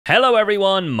Hello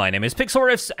everyone, my name is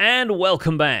Pixlriffs and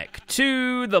welcome back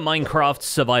to the Minecraft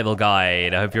Survival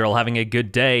Guide. I hope you're all having a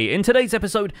good day. In today's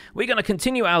episode, we're going to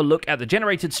continue our look at the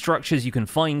generated structures you can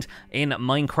find in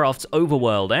Minecraft's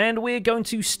overworld, and we're going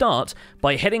to start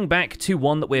by heading back to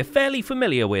one that we're fairly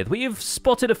familiar with. We've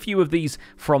spotted a few of these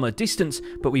from a distance,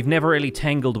 but we've never really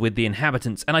tangled with the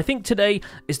inhabitants, and I think today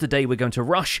is the day we're going to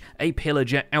rush a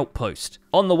Pillager Outpost.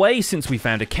 On the way, since we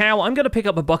found a cow, I'm going to pick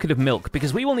up a bucket of milk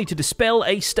because we will need to dispel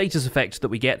a status effect that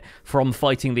we get from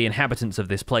fighting the inhabitants of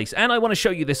this place, and I want to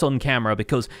show you this on camera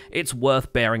because it's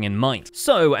worth bearing in mind.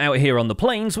 So, out here on the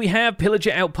plains, we have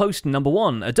Pillager Outpost number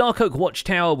 1, a dark oak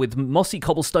watchtower with mossy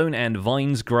cobblestone and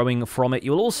vines growing from it.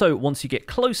 You'll also, once you get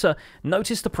closer,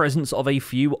 notice the presence of a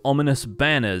few ominous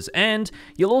banners, and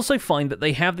you'll also find that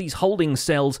they have these holding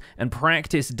cells and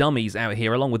practice dummies out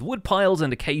here, along with wood piles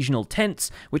and occasional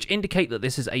tents, which indicate that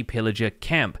this is a pillager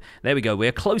camp. There we go,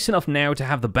 we're close enough now to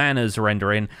have the banners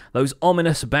render in. Those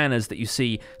ominous banners that you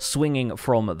see swinging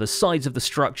from the sides of the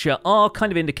structure are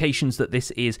kind of indications that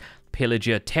this is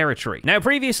pillager territory. Now,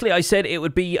 previously I said it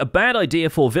would be a bad idea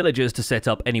for villagers to set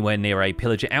up anywhere near a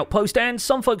pillager outpost, and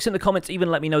some folks in the comments even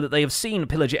let me know that they have seen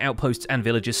pillager outposts and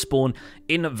villagers spawn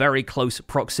in very close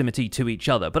proximity to each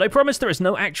other. But I promise there is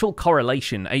no actual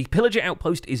correlation. A pillager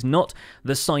outpost is not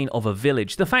the sign of a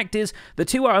village. The fact is, the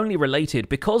two are only related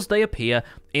because they appear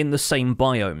in the same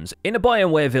biomes. In a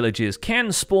biome where villagers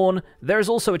can spawn, there is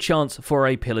also a chance for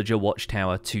a pillager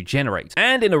watchtower to generate.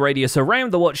 And in a radius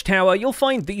around the watchtower, you'll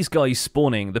find these guys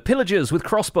spawning, the pillagers with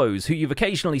crossbows, who you've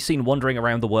occasionally seen wandering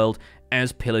around the world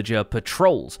as pillager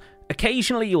patrols.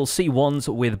 Occasionally you'll see ones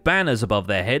with banners above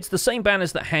their heads, the same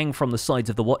banners that hang from the sides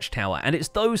of the watchtower, and it's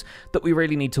those that we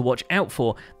really need to watch out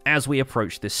for as we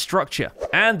approach this structure.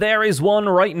 And there is one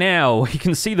right now. You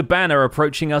can see the banner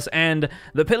approaching us, and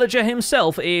the pillager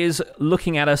himself is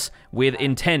looking at us with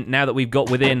intent. Now that we've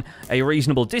got within a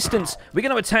reasonable distance, we're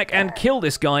going to attack and kill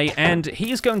this guy, and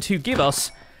he is going to give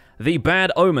us the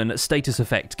Bad Omen status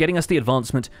effect, getting us the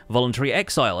advancement Voluntary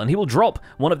Exile, and he will drop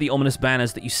one of the ominous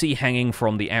banners that you see hanging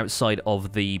from the outside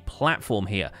of the platform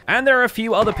here. And there are a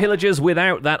few other pillagers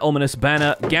without that ominous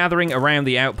banner gathering around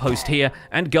the outpost here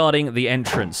and guarding the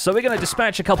entrance. So we're going to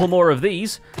dispatch a couple more of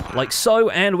these, like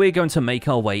so, and we're going to make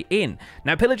our way in.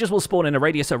 Now, pillagers will spawn in a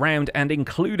radius around and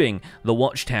including the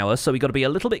watchtower, so we've got to be a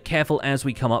little bit careful as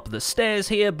we come up the stairs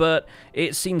here, but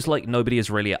it seems like nobody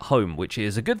is really at home, which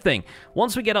is a good thing.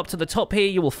 Once we get up to the top here,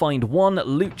 you will find one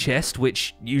loot chest,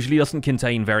 which usually doesn't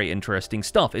contain very interesting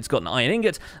stuff. It's got an iron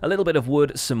ingot, a little bit of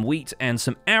wood, some wheat, and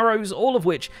some arrows, all of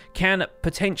which can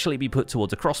potentially be put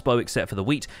towards a crossbow, except for the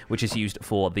wheat, which is used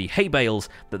for the hay bales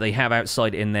that they have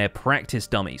outside in their practice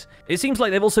dummies. It seems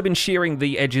like they've also been shearing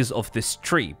the edges of this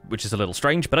tree, which is a little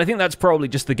strange, but I think that's probably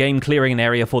just the game clearing an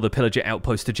area for the pillager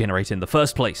outpost to generate in the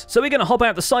first place. So we're going to hop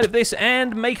out the side of this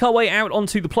and make our way out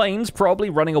onto the plains, probably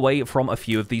running away from a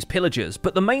few of these pillagers.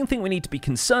 But the main thing we need to be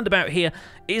concerned about here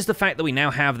is the fact that we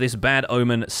now have this Bad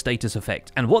Omen status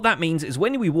effect. And what that means is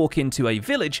when we walk into a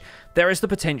village, there is the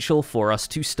potential for us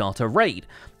to start a raid.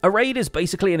 A raid is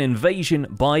basically an invasion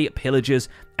by pillagers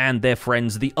and their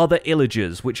friends, the other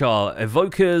illagers, which are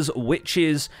evokers,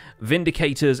 witches,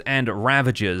 vindicators, and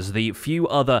ravagers, the few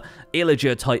other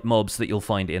illager-type mobs that you'll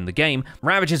find in the game.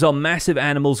 Ravagers are massive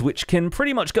animals which can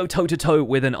pretty much go toe-to-toe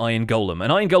with an iron golem.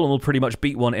 An iron golem will pretty much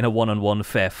beat one in a one-on-one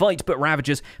fair fight, but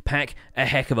ravagers pack a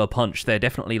heck of a punch. They're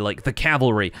definitely like the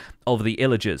cavalry of the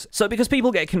illagers. So because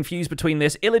people get confused between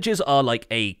this, illagers are like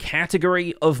a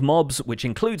category of mobs, which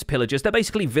includes pillagers. They're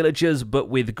basically villagers, but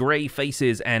with grey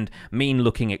faces and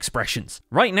mean-looking expressions.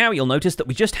 Right now, you'll notice that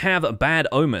we just have a Bad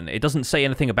Omen. It doesn't say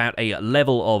anything about a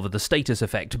level of the status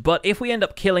effect, but if we end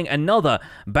up killing another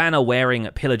banner-wearing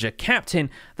pillager captain,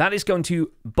 that is going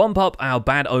to bump up our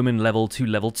Bad Omen level to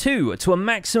level 2, to a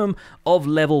maximum of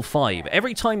level 5.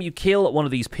 Every time you kill one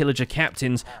of these pillager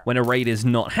captains when a raid is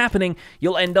not happening,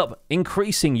 you'll end up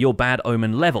increasing your Bad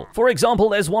Omen level. For example,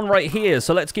 there's one right here,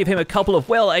 so let's give him a couple of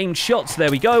well-aimed shots.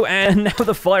 There we go, and now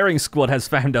the firing squad has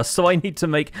found us, so I need to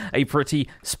make a pretty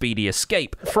speedy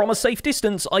escape. From a safe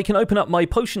distance, I can open up my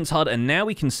potions HUD, and now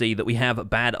we can see that we have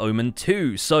Bad Omen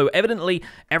 2. So evidently,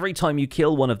 every time you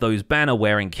kill one of those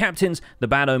banner-wearing captains, the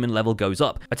Bad Omen level goes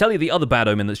up. I tell you the other Bad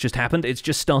Omen that's just happened, it's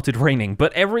just started raining,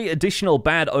 but every additional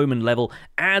Bad Omen level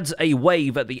adds a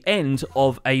wave at the end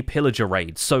of a pillager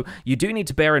raid. So you do need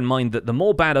to bear in in mind that the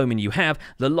more Bad Omen you have,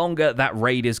 the longer that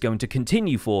raid is going to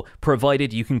continue for,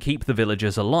 provided you can keep the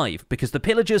villagers alive, because the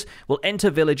pillagers will enter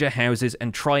villager houses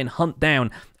and try and hunt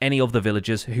down any of the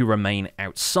villagers who remain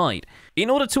outside. In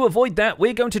order to avoid that,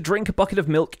 we're going to drink a bucket of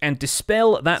milk and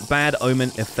dispel that Bad Omen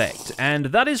effect, and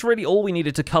that is really all we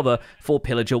needed to cover for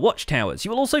pillager watchtowers.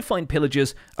 You will also find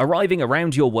pillagers arriving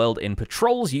around your world in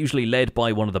patrols, usually led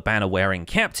by one of the banner-wearing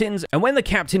captains, and when the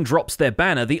captain drops their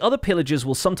banner, the other pillagers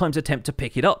will sometimes attempt to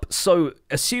pick it up, so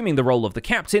assuming the role of the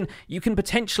captain, you can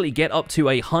potentially get up to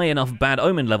a high enough Bad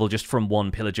Omen level just from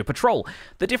one pillager patrol.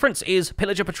 The difference is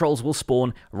pillager patrols will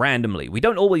spawn randomly. We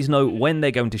don't always know when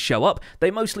they're going to show up.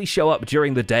 They mostly show up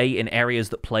during the day in areas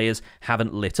that players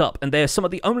haven't lit up, and they're some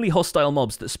of the only hostile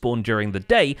mobs that spawn during the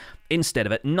day instead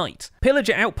of at night.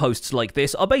 Pillager outposts like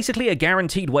this are basically a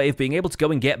guaranteed way of being able to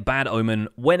go and get Bad Omen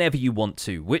whenever you want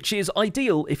to, which is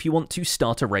ideal if you want to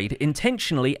start a raid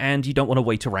intentionally and you don't want to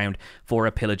wait around for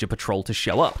a pillager patrol to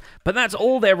show up. But that's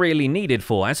all they're really needed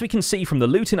for. As we can see from the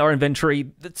loot in our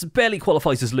inventory, that barely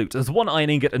qualifies as loot. There's one iron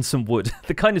ingot and some wood,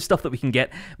 the kind of stuff that we can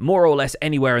get more or less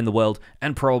anywhere in the world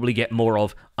and probably get more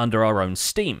of under our own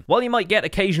steam. While you might get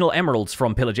occasional emeralds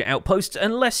from pillager outposts,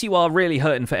 unless you are really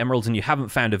hurting for emeralds and you haven't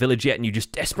found a village yet and you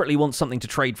just desperately want something to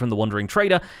trade from the wandering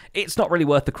trader, it's not really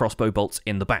worth the crossbow bolts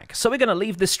in the back. So we're going to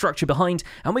leave this structure behind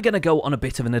and we're going to go on a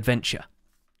bit of an adventure.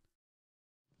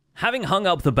 Having hung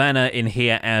up the banner in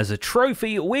here as a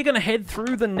trophy, we're going to head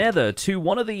through the Nether to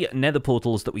one of the Nether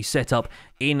portals that we set up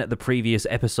in the previous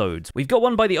episodes. We've got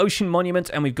one by the Ocean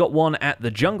Monument and we've got one at the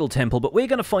Jungle Temple, but we're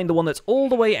going to find the one that's all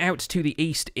the way out to the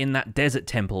east in that Desert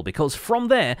Temple, because from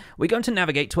there, we're going to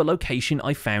navigate to a location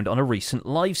I found on a recent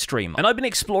live stream. And I've been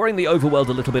exploring the overworld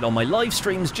a little bit on my live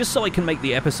streams just so I can make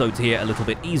the episodes here a little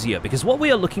bit easier, because what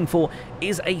we are looking for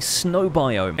is a snow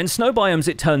biome. And snow biomes,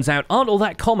 it turns out, aren't all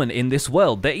that common in this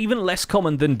world. They're even less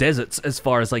common than deserts as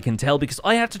far as I can tell, because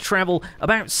I had to travel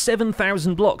about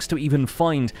 7,000 blocks to even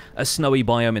find a snowy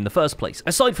biome in the first place,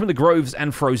 aside from the groves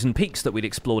and frozen peaks that we'd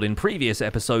explored in previous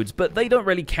episodes, but they don't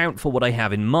really count for what I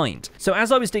have in mind. So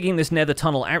as I was digging this nether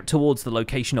tunnel out towards the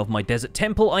location of my desert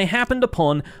temple, I happened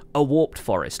upon a warped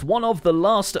forest, one of the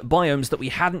last biomes that we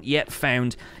hadn't yet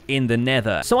found in the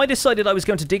nether. So I decided I was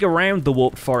going to dig around the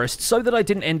warped forest so that I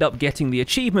didn't end up getting the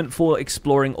achievement for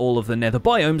exploring all of the nether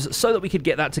biomes, so that we could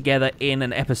get that together in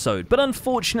an episode. But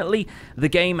unfortunately, the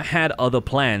game had other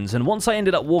plans, and once I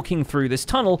ended up walking through this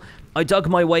tunnel, I dug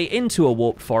my way into a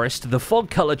warped forest, the fog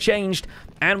color changed,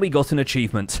 and we got an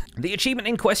achievement. The achievement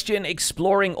in question,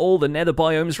 exploring all the nether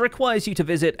biomes, requires you to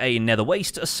visit a nether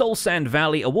waste, a soul sand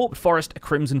valley, a warped forest, a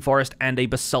crimson forest, and a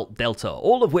basalt delta,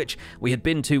 all of which we had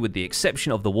been to with the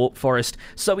exception of the warped forest,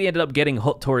 so we ended up getting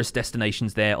hot tourist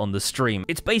destinations there on the stream.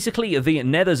 It's basically the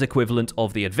nether's equivalent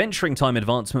of the adventuring time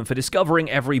advancement for discovering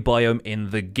every biome in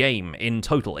the game in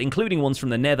total, including ones from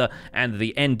the nether and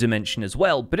the end dimension as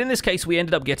well, but in this case we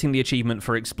ended up getting the achievement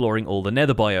for exploring all the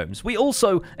nether biomes. We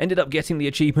also ended up getting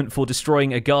the achievement for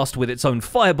destroying a ghast with its own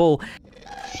fireball.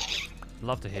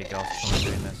 Love to hear ghasts when I'm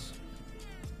doing this.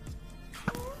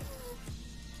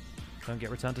 Don't get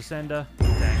returned to sender.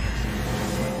 Dang it.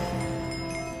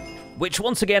 Which,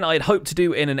 once again, I had hoped to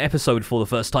do in an episode for the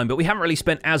first time, but we haven't really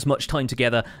spent as much time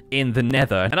together in the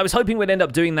Nether, and I was hoping we'd end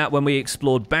up doing that when we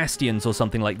explored bastions or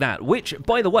something like that, which,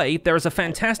 by the way, there is a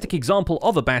fantastic example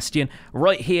of a bastion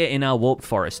right here in our warped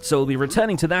forest, so we'll be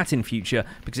returning to that in future,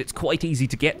 because it's quite easy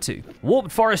to get to.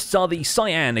 Warped forests are the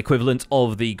cyan equivalent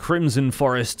of the crimson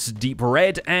forest's deep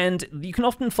red, and you can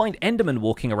often find endermen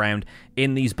walking around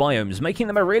in these biomes, making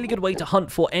them a really good way to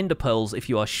hunt for ender pearls if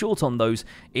you are short on those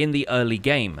in the early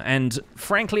game. And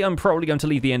frankly, I'm probably going to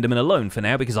leave the enderman alone for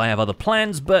now because I have other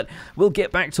plans, but we'll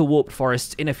get back to warped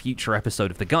forests in a future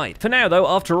episode of the guide. For now though,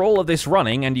 after all of this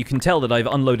running, and you can tell that I've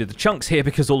unloaded the chunks here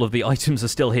because all of the items are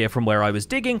still here from where I was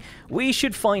digging, we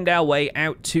should find our way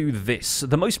out to this,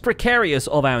 the most precarious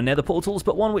of our nether portals,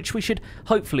 but one which we should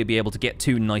hopefully be able to get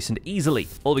to nice and easily.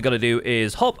 All we gotta do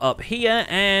is hop up here,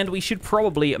 and we should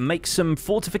probably make some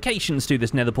fortifications to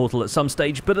this nether portal at some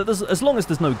stage, but as long as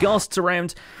there's no ghasts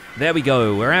around, there we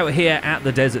go, we're out here at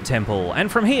the Desert Temple,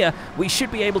 and from here we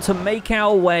should be able to make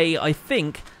our way, I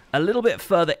think, a little bit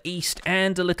further east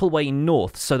and a little way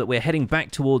north, so that we're heading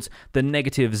back towards the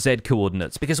negative Z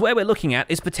coordinates, because where we're looking at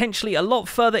is potentially a lot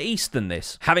further east than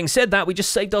this. Having said that, we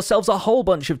just saved ourselves a whole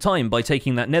bunch of time by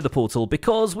taking that nether portal,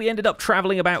 because we ended up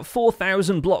traveling about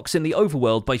 4,000 blocks in the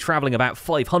overworld by traveling about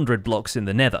 500 blocks in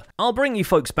the nether. I'll bring you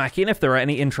folks back in if there are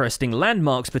any interesting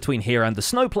landmarks between here and the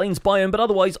Snow Plains biome, but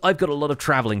otherwise I've got a lot of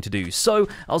traveling to do, so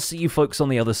I'll see you folks on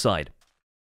the other side.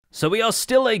 So we are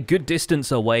still a good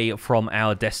distance away from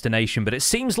our destination, but it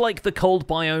seems like the cold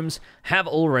biomes have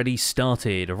already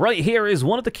started. Right here is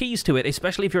one of the keys to it,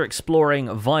 especially if you're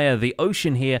exploring via the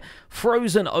ocean here.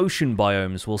 Frozen ocean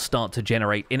biomes will start to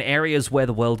generate in areas where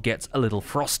the world gets a little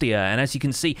frostier. And as you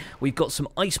can see, we've got some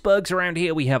icebergs around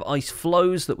here. We have ice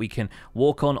floes that we can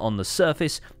walk on the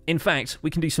surface. In fact, we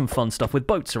can do some fun stuff with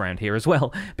boats around here as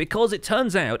well, because it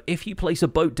turns out if you place a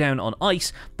boat down on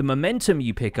ice, the momentum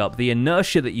you pick up, the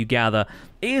inertia that you gather,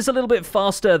 is a little bit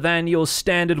faster than your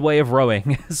standard way of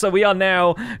rowing. So we are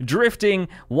now drifting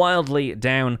wildly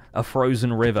down a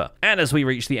frozen river. And as we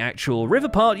reach the actual river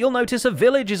part, you'll notice a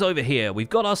village is over here. We've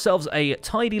got ourselves a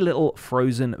tidy little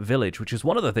frozen village, which is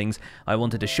one of the things I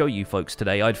wanted to show you folks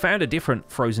today. I'd found a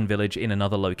different frozen village in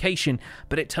another location,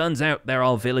 but it turns out there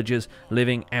are villagers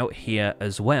living out here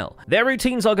as well. Their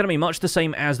routines are going to be much the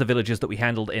same as the villagers that we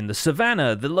handled in the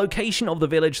savannah. The location of the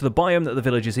village, the biome that the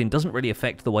village is in, doesn't really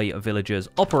affect the way villagers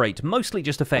operate, mostly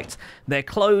just affects their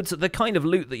clothes, the kind of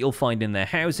loot that you'll find in their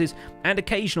houses, and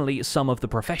occasionally some of the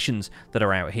professions that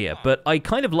are out here. But I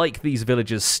kind of like these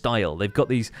villagers' style. They've got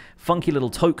these funky little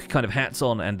toque kind of hats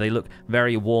on, and they look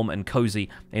very warm and cozy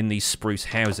in these spruce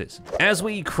houses. As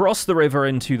we cross the river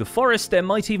into the forest, there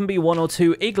might even be one or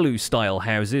two igloo-style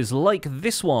houses like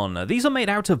this one. These are made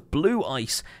out of blue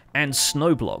ice and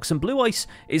snow blocks, and blue ice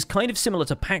is kind of similar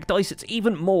to packed ice. It's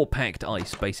even more packed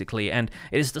ice, basically, and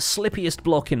it is the slippiest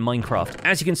block in Minecraft.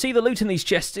 As you can see, the loot in these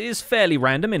chests is fairly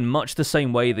random in much the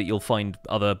same way that you'll find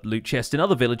other loot chests in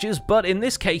other villages, but in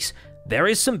this case, there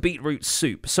is some beetroot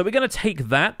soup. So we're going to take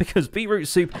that because beetroot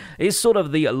soup is sort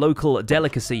of the local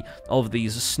delicacy of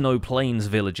these snow plains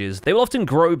villages. They will often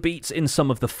grow beets in some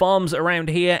of the farms around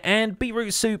here, and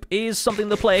beetroot soup is something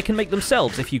the player can make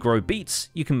themselves. If you grow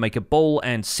beets, you can make a bowl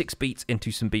and 6 beets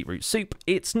into some beetroot soup.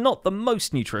 It's not the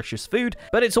most nutritious food,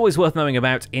 but it's always worth knowing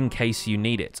about in case you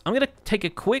need it. I'm going to take a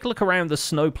quick look around the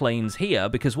snow plains here,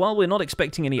 because while we're not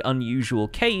expecting any unusual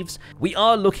caves, we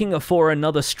are looking for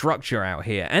another structure out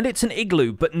here, and it's an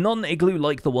igloo, but non-igloo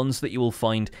like the ones that you will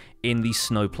find in the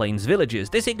Snow Plains villages.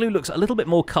 This igloo looks a little bit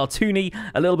more cartoony,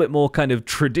 a little bit more kind of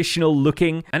traditional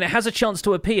looking, and it has a chance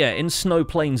to appear in Snow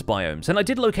Plains biomes. And I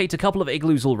did locate a couple of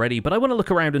igloos already, but I want to look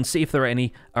around and see if there are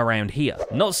any around here.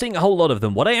 Not seeing a whole lot of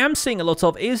them. What I am seeing a lot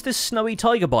of is this snowy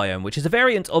taiga biome, which is a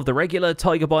variant of the regular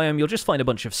taiga biome. You'll just find a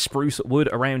bunch of spruce wood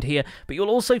around here, but you'll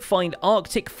also find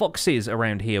Arctic foxes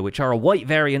around here, which are a white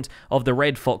variant of the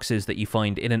red foxes that you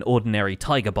find in an ordinary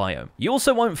taiga biome. You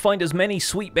also won't find as many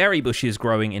sweet berry bushes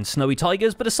growing in snowy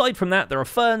taigas, but aside from that, there are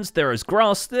ferns, there is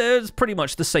grass, there's pretty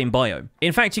much the same biome.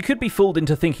 In fact, you could be fooled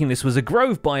into thinking this was a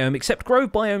grove biome, except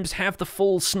grove biomes have the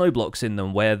full snow blocks in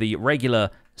them, where the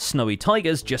regular snowy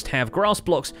taigas just have grass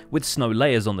blocks with snow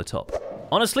layers on the top.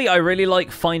 Honestly, I really like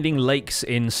finding lakes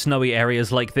in snowy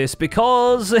areas like this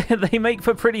because they make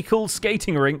for pretty cool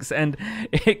skating rinks, and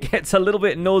it gets a little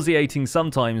bit nauseating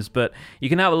sometimes, but you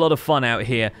can have a lot of fun out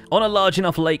here on a large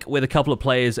enough lake with a couple of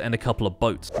players and a couple of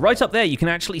boats. Right up there, you can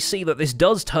actually see that this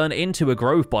does turn into a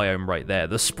grove biome right there.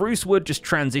 The spruce wood just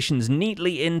transitions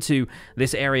neatly into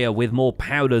this area with more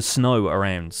powdered snow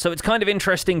around. So it's kind of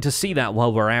interesting to see that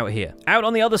while we're out here. Out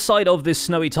on the other side of this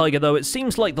snowy taiga, though, it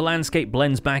seems like the landscape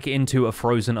blends back into a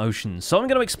frozen ocean. So I'm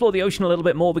going to explore the ocean a little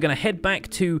bit more. We're going to head back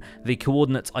to the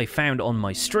coordinates I found on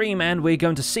my stream, and we're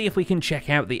going to see if we can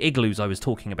check out the igloos I was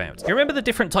talking about. You remember the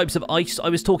different types of ice I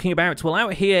was talking about? Well,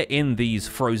 out here in these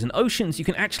frozen oceans, you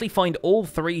can actually find all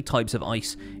 3 types of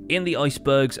ice in the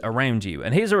icebergs around you.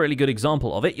 And here's a really good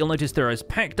example of it. You'll notice there is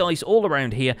packed ice all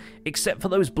around here, except for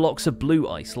those blocks of blue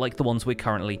ice, like the ones we're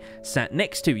currently sat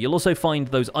next to. You'll also find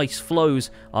those ice floes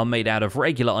are made out of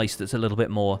regular ice that's a little bit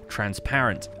more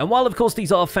transparent. And while, of course,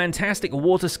 these are fantastic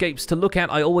waterscapes to look at,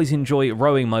 I always enjoy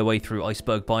rowing my way through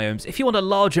iceberg biomes. If you want a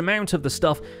large amount of the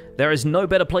stuff, there is no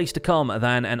better place to come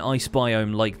than an ice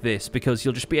biome like this, because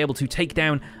you'll just be able to take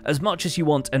down as much as you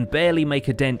want and barely make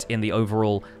a dent in the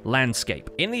overall landscape.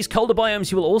 In these colder biomes,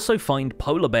 you will also find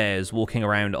polar bears walking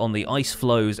around on the ice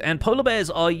floes, and polar bears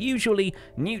are usually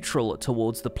neutral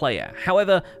towards the player.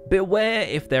 However, beware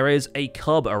if there is a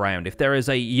cub around. If there is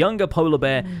a younger polar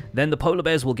bear, then the polar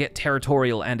bears will get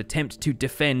territorial and attempt to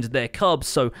defend their cubs,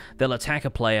 so they'll attack a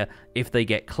player if they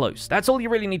get close. That's all you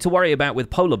really need to worry about with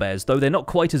polar bears, though they're not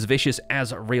quite as vicious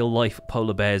as real-life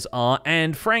polar bears are,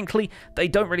 and frankly, they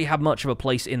don't really have much of a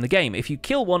place in the game. If you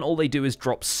kill one, all they do is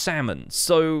drop salmon,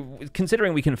 so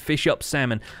considering we can fish up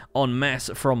salmon en masse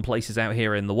from places out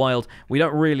here in the wild, we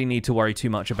don't really need to worry too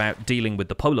much about dealing with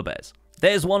the polar bears.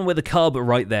 There's one with a cub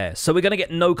right there, so we're going to get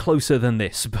no closer than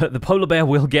this, but the polar bear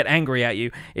will get angry at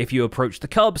you if you approach the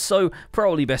cub, so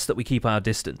probably best that we keep our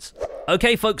distance.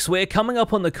 Okay folks, we're coming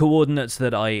up on the coordinates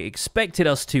that I expected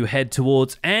us to head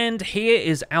towards, and here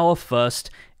is our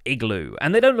first igloo.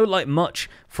 And they don't look like much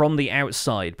from the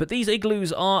outside, but these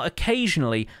igloos are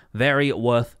occasionally very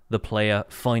worth the player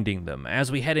finding them.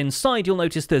 As we head inside, you'll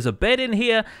notice there's a bed in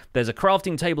here, there's a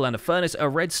crafting table and a furnace, a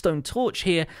redstone torch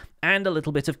here, and a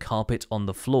little bit of carpet on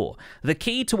the floor. The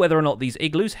key to whether or not these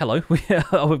igloos... Hello,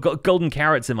 we've got golden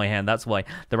carrots in my hand, that's why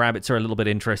the rabbits are a little bit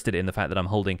interested in the fact that I'm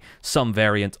holding some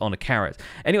variant on a carrot.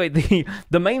 Anyway,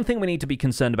 the main thing we need to be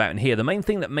concerned about in here, the main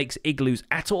thing that makes igloos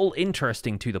at all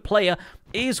interesting to the player,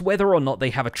 is whether or not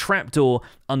they have a trapdoor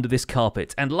under this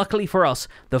carpet. And luckily for us,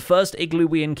 the first igloo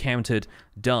we encountered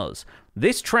does.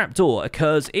 This trapdoor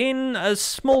occurs in a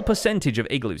small percentage of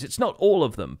igloos. It's not all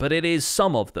of them, but it is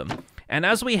some of them. And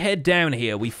as we head down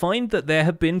here, we find that there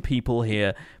have been people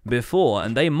here before,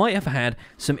 and they might have had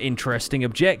some interesting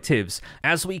objectives.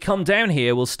 As we come down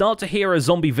here, we'll start to hear a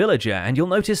zombie villager, and you'll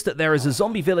notice that there is a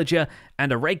zombie villager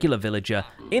and a regular villager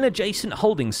in adjacent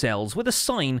holding cells with a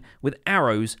sign with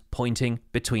arrows pointing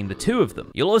between the two of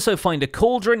them. You'll also find a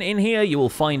cauldron in here. You will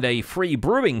find a free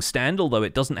brewing stand, although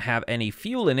it doesn't have any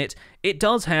fuel in it. It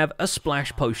does have a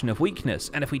splash potion of weakness,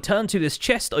 and if we turn to this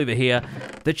chest over here,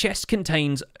 the chest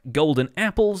contains golden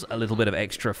apples, a little bit of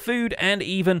extra food, and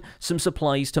even some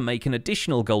supplies to make an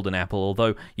additional golden apple,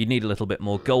 although you'd need a little bit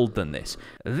more gold than this.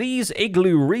 These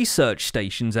igloo research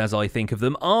stations, as I think of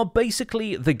them, are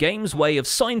basically the game's way of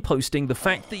signposting the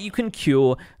fact that you can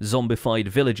cure zombified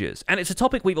villagers. And it's a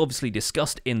topic we've obviously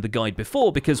discussed in the guide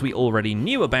before because we already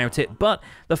knew about it, but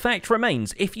the fact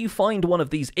remains, if you find one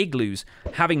of these igloos,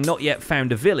 having not yet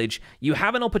found a village, you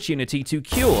have an opportunity to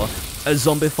cure a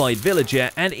zombified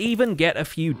villager and even get a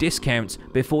few discounts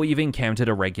before you've encountered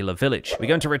a regular village. We're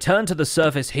going to return to the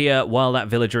surface here while that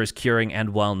villager is curing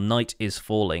and while night is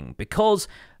falling, because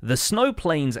the snow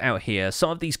plains out here, some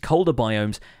of these colder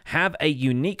biomes, have a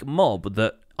unique mob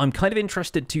that I'm kind of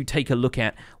interested to take a look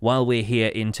at while we're here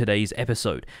in today's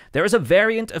episode. There is a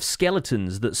variant of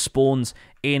skeletons that spawns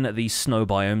in these snow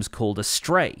biomes called a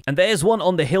stray. And there's one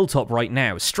on the hilltop right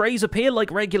now. Strays appear like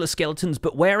regular skeletons,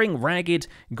 but wearing ragged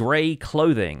grey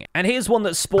clothing. And here's one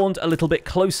that spawned a little bit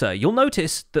closer. You'll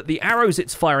notice that the arrows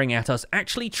it's firing at us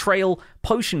actually trail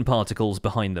potion particles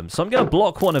behind them. So I'm going to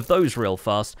block one of those real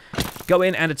fast, go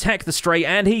in and attack the stray,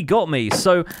 and he got me.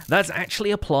 So that's actually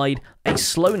applied a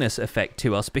slowness effect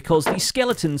to us because these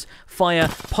skeletons fire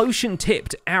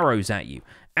potion-tipped arrows at you.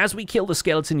 As we kill the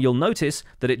skeleton, you'll notice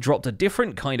that it dropped a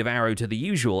different kind of arrow to the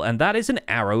usual, and that is an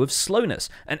arrow of slowness,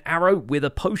 an arrow with a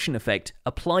potion effect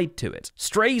applied to it.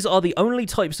 Strays are the only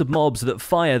types of mobs that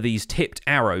fire these tipped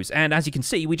arrows, and as you can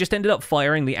see, we just ended up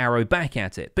firing the arrow back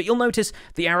at it. But you'll notice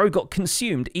the arrow got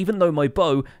consumed, even though my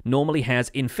bow normally has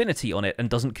infinity on it and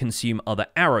doesn't consume other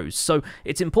arrows. So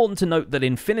it's important to note that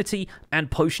infinity and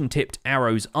potion-tipped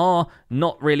arrows are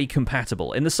not really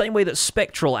compatible. In the same way that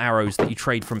spectral arrows that you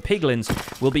trade from piglins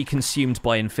will be consumed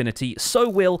by infinity, so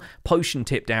will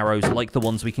potion-tipped arrows like the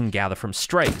ones we can gather from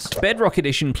strays. Bedrock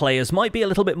Edition players might be a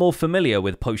little bit more familiar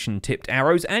with potion-tipped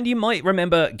arrows, and you might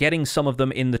remember getting some of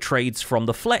them in the trades from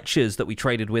the Fletchers that we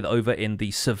traded with over in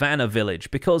the Savannah village,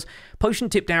 because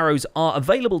potion-tipped arrows are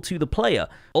available to the player,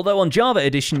 although on Java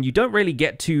Edition you don't really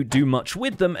get to do much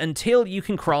with them until you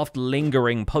can craft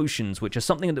lingering potions, which are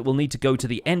something that we'll need to go to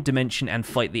the End Dimension and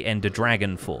fight the Ender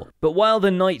Dragon for. But while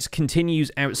the night continues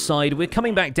outside, we're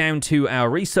coming back down to our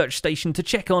research station to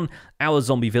check on our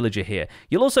zombie villager here.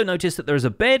 You'll also notice that there's a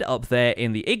bed up there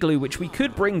in the igloo which we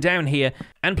could bring down here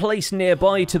and place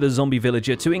nearby to the zombie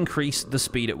villager to increase the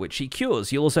speed at which he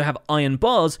cures. You'll also have iron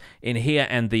bars in here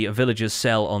and the villager's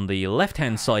cell on the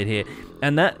left-hand side here,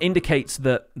 and that indicates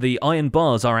that the iron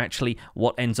bars are actually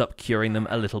what ends up curing them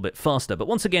a little bit faster. But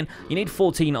once again, you need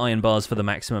 14 iron bars for the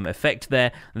maximum effect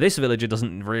there. This villager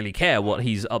doesn't really care what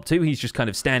he's up to. He's just kind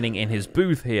of standing in his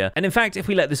booth here. And in fact, if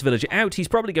we let this villager out, he's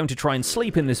probably going to try and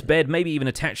sleep in this bed, maybe even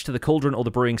attach to the cauldron or the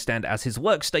brewing stand as his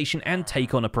workstation and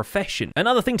take on a profession.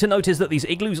 Another thing to note is that these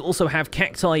igloos also have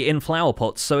cacti in flower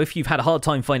pots, so if you've had a hard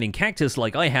time finding cactus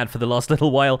like I had for the last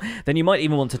little while, then you might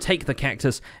even want to take the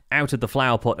cactus out of the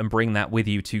flower pot and bring that with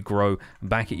you to grow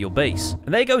back at your base.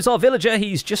 And there goes our villager.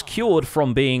 He's just cured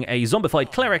from being a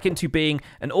zombified cleric into being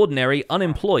an ordinary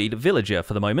unemployed villager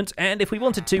for the moment, and if we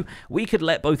wanted to, we could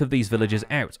let both of these villagers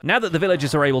out. Now that the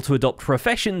villagers are able to adopt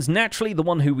professions, naturally the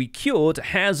one who we cured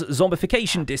has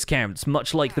zombification discounts,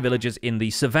 much like the villagers in the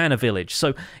Savannah village.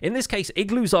 So in this case,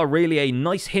 igloos are really a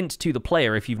nice hint to the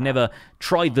player if you've never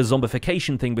tried the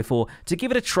zombification thing before, to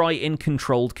give it a try in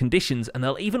controlled conditions, and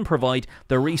they'll even provide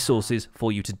the resources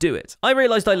for you to do it. I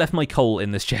realized I left my coal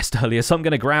in this chest earlier, so I'm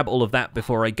going to grab all of that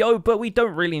before I go, but we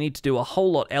don't really need to do a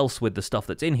whole lot else with the stuff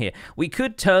that's in here. We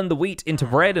could turn the wheat into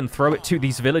bread and throw it to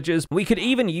these villagers. We could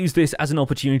even use this as an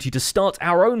opportunity to start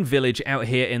our own village out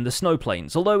here in the snow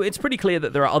plains, although it's pretty clear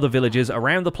that there are other villages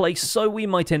around the place, so we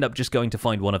might end up just going to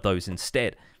find one of those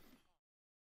instead.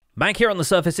 Back here on the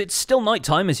surface, it's still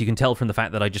nighttime, as you can tell from the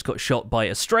fact that I just got shot by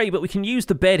a stray, but we can use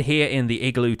the bed here in the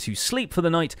igloo to sleep for the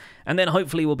night, and then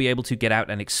hopefully we'll be able to get out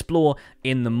and explore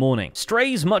in the morning.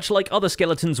 Strays, much like other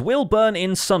skeletons, will burn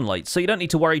in sunlight, so you don't need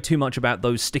to worry too much about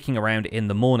those sticking around in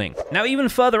the morning. Now, even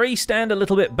further east and a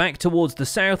little bit back towards the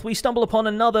south, we stumble upon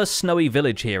another snowy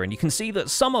village here, and you can see that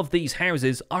some of these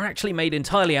houses are actually made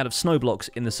entirely out of snow blocks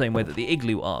in the same way that the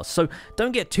igloo are, so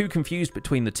don't get too confused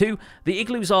between the two. The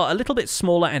igloos are a little bit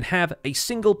smaller and have a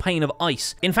single pane of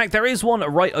ice. In fact, there is one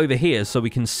right over here, so we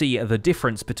can see the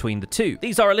difference between the two.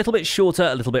 These are a little bit shorter,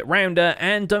 a little bit rounder,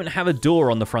 and don't have a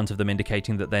door on the front of them,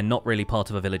 indicating that they're not really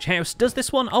part of a village house. Does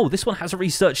this one? Oh, this one has a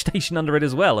research station under it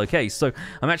as well. Okay, so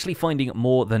I'm actually finding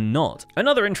more than not.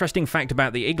 Another interesting fact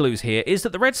about the igloos here is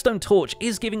that the redstone torch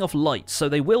is giving off light, so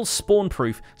they will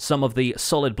spawn-proof some of the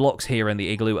solid blocks here in the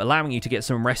igloo, allowing you to get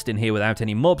some rest in here without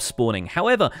any mobs spawning.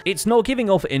 However, it's not giving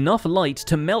off enough light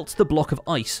to melt the block of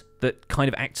ice that kind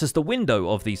of acts as the window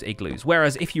of these igloos,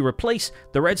 whereas if you replace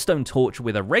the redstone torch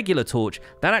with a regular torch,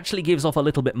 that actually gives off a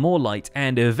little bit more light,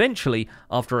 and eventually,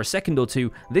 after a second or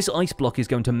two, this ice block is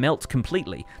going to melt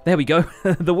completely. There we go,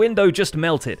 the window just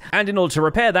melted, and in order to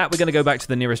repair that, we're going to go back to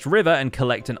the nearest river and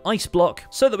collect an ice block,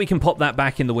 so that we can pop that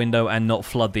back in the window and not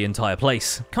flood the entire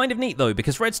place. Kind of neat though,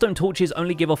 because redstone torches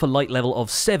only give off a light level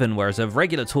of 7, whereas a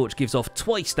regular torch gives off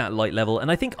twice that light level, and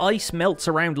I think ice melts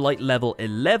around light level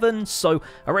 11, so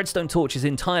a redstone torch is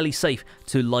entirely safe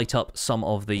to light up some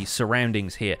of the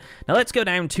surroundings here. Now let's go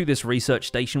down to this research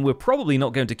station. We're probably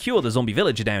not going to cure the zombie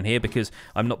villager down here because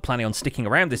I'm not planning on sticking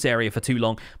around this area for too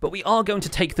long, but we are going to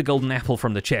take the golden apple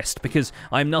from the chest because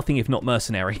I'm nothing if not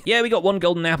mercenary. Yeah, we got one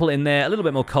golden apple in there, a little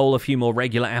bit more coal, a few more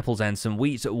regular apples, and some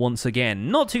wheat once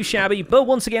again. Not too shabby, but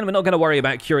once again, we're not going to worry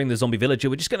about curing the zombie villager.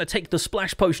 We're just going to take the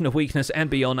splash potion of weakness and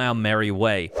be on our merry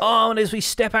way. Oh, and as we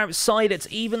step outside, it's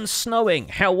even snowing.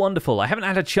 How wonderful. I haven't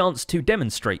had a chance to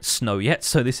demonstrate snow yet,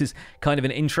 so this is kind of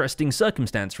an interesting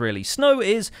circumstance, really. Snow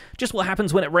is just what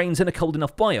happens when it rains in a cold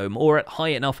enough biome, or at high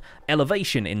enough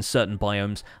elevation in certain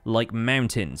biomes, like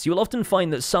mountains. You'll often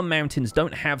find that some mountains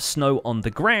don't have snow on the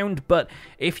ground, but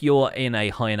if you're in a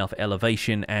high enough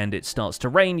elevation and it starts to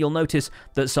rain, you'll notice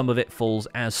that some of it falls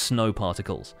as snow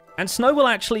particles. And snow will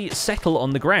actually settle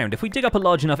on the ground. If we dig up a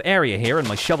large enough area here, and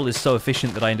my shovel is so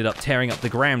efficient that I ended up tearing up the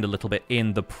ground a little bit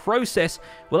in the process,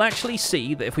 we'll actually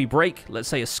see that if we break, let's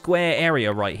say, a square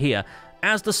area right here,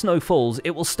 as the snow falls,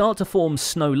 it will start to form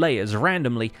snow layers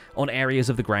randomly on areas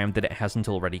of the ground that it hasn't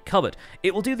already covered.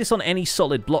 It will do this on any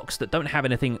solid blocks that don't have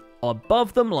anything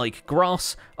above them, like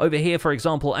grass over here, for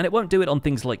example, and it won't do it on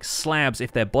things like slabs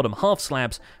if they're bottom half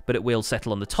slabs, but it will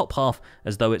settle on the top half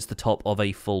as though it's the top of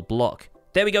a full block.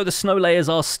 There we go, the snow layers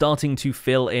are starting to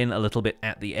fill in a little bit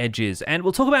at the edges, and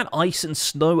we'll talk about ice and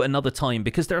snow another time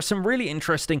because there are some really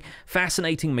interesting,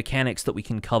 fascinating mechanics that we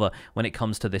can cover when it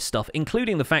comes to this stuff,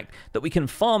 including the fact that we can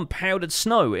farm powdered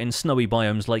snow in snowy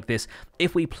biomes like this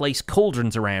if we place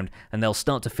cauldrons around, and they'll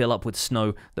start to fill up with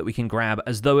snow that we can grab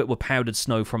as though it were powdered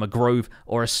snow from a grove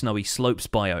or a snowy slopes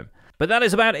biome. But that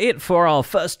is about it for our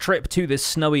first trip to this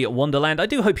snowy wonderland. I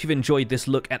do hope you've enjoyed this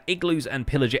look at igloos and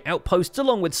pillager outposts,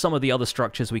 along with some of the other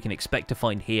structures we can expect to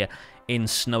find here in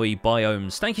snowy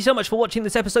biomes. Thank you so much for watching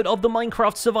this episode of the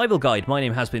Minecraft Survival Guide. My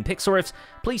name has been Pixlriffs.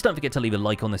 Please don't forget to leave a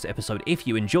like on this episode if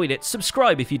you enjoyed it,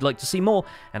 subscribe if you'd like to see more,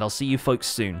 and I'll see you folks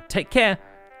soon. Take care.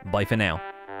 Bye for now.